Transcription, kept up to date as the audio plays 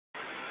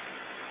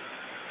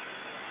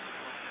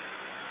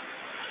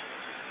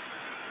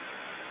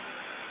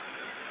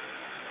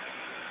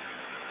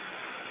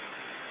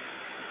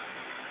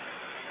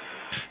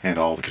and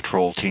all the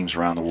control teams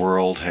around the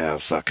world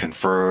have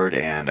conferred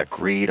and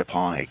agreed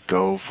upon a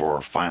go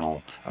for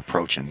final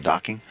approach and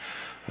docking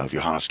of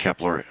Johannes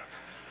Kepler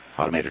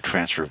Automated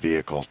Transfer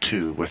Vehicle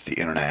 2 with the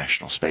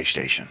International Space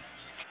Station.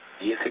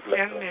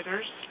 10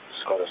 meters,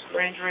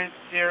 range rate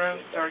 0,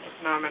 target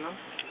nominal,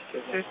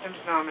 systems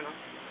nominal.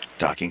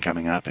 Docking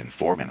coming up in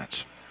 4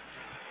 minutes.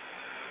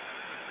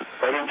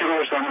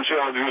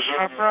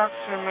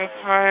 Approximate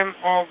time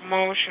of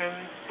motion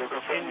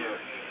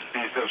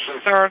in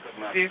start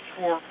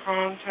before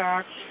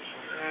contact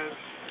is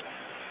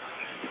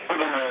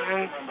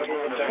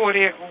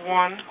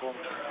 41.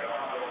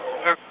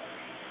 The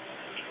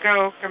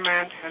go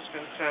command has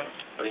been sent.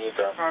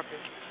 Copy.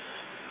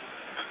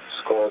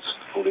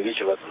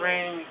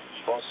 Range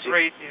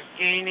rate is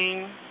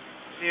gaining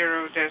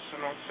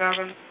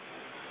 0.7.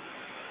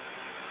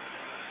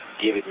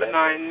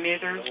 9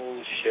 meters,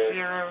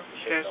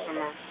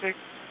 0.6,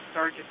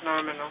 target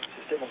nominal,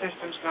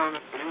 systems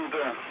nominal.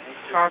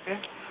 Copy.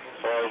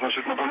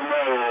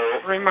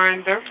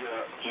 Reminder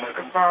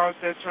about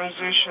the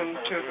transition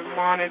to the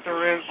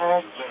monitoring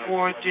of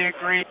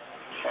 4-degree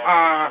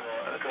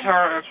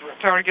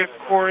target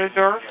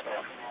corridor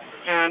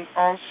and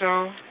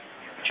also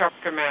chop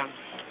command.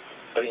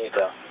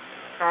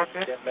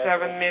 Copy.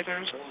 7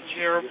 meters,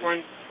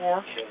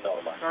 0.4,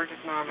 target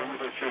nominal.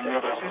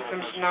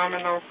 Systems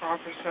nominal,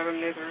 copy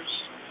 7 meters,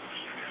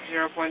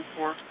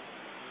 0.4.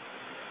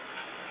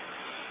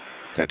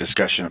 That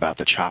discussion about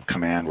the chop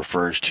command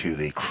refers to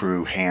the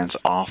crew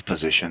hands-off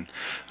position.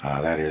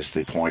 That is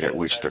the point at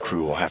which the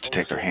crew will have to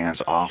take their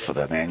hands off of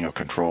the manual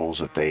controls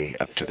that they,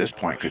 up to this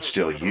point, could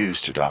still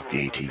use to dock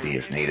the ATV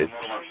if needed.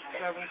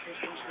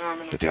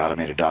 But the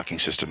automated docking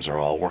systems are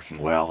all working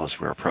well as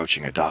we're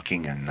approaching a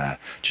docking in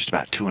just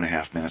about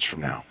 2.5 minutes from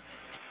now.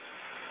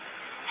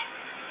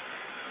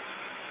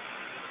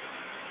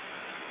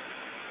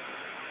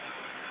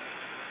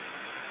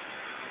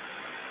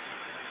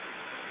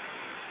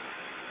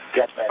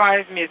 Get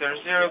 5 meters,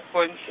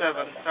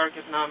 0.7,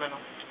 target nominal.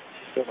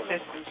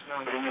 Systems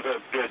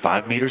nominal.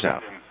 5 meters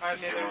out. 5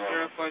 meters,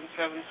 0.7,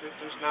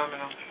 systems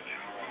nominal.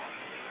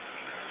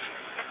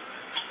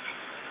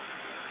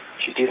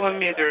 1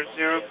 meter,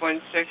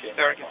 0.6,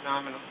 target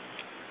nominal.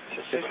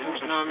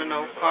 Systems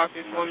nominal,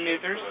 copy 1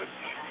 meters,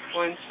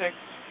 0.6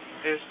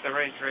 is the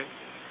range rate.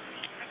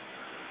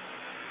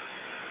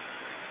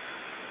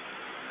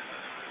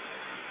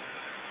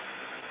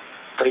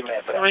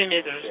 Three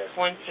meters,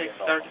 0.6,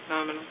 target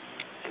nominal.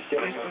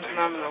 Systems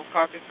nominal,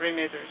 copy 3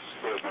 meters.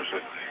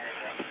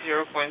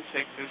 0.6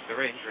 is the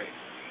range rate.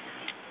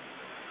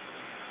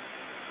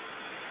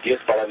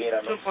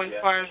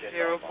 2.5,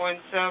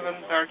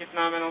 0.7, target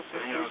nominal,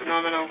 systems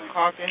nominal,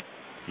 copy.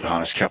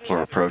 Johannes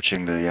Kepler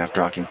approaching the aft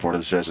docking port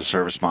of the Zvezda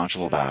service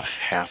module about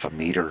 0.5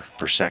 meter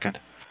per second.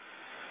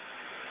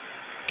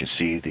 You can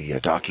see the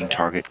docking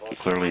target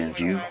clearly in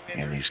view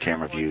in these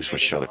camera views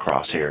which show the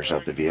crosshairs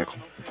of the vehicle.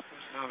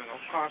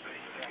 Copy.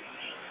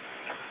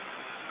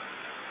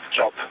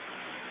 Chop.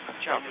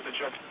 Chop.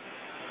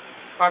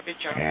 Copy,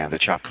 chop. And the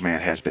chop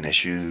command has been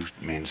issued,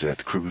 means that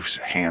the crew's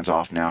hands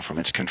off now from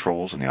its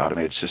controls and the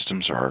automated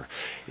systems are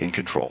in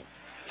control.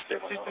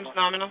 Systems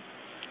nominal.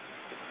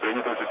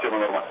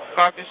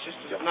 Copy,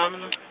 systems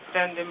nominal.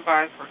 Standing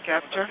by for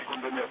capture.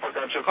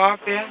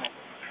 Copy.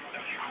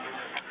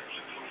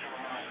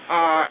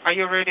 Are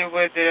you ready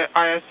with the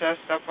ISS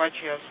stopwatch?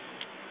 Yes.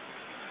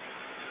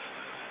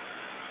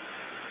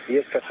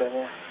 Yes,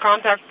 Captain.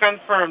 Contact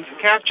confirmed.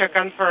 Capture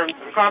confirmed.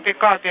 Copy,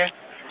 copy.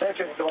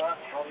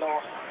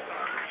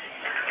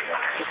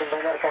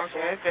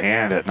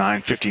 And at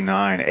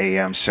 9:59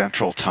 a.m.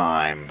 Central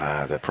Time,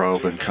 the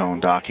probe and cone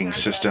docking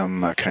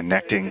system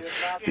connecting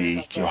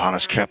the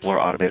Johannes Kepler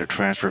Automated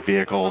Transfer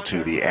Vehicle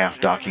to the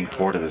aft docking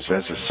port of the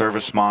Zvezda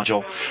service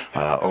module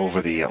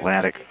over the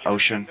Atlantic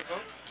Ocean.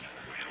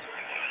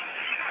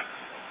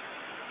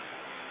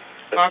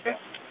 Copy.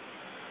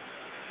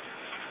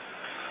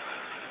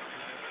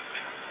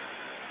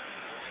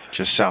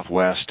 Just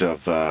southwest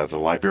of the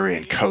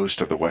Liberian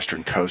coast of the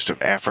western coast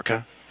of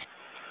Africa.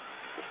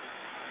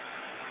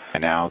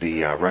 And now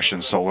the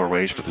Russian solar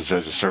arrays for the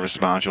Zvezda service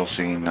module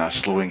seen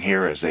slewing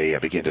here as they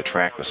begin to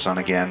track the sun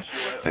again.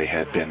 They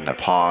had been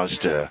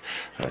paused to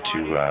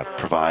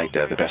provide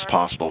the best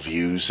possible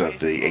views of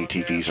the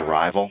ATV's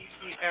arrival.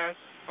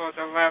 For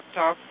the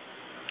laptop.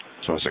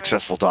 So a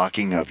successful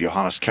docking of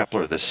Johannes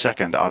Kepler, the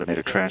second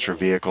automated transfer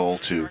vehicle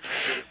to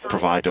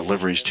provide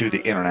deliveries to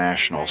the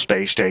International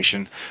Space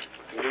Station.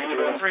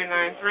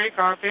 393,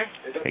 copy.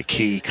 A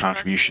key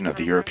contribution of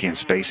the European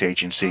Space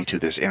Agency to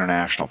this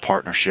international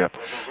partnership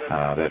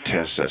that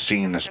has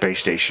seen the space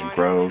station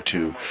grow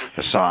to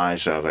the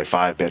size of a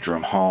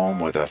 5-bedroom home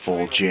with a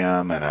full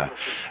gym and a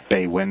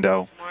bay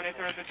window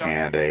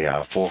and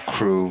a full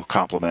crew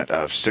complement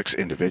of 6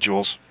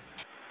 individuals.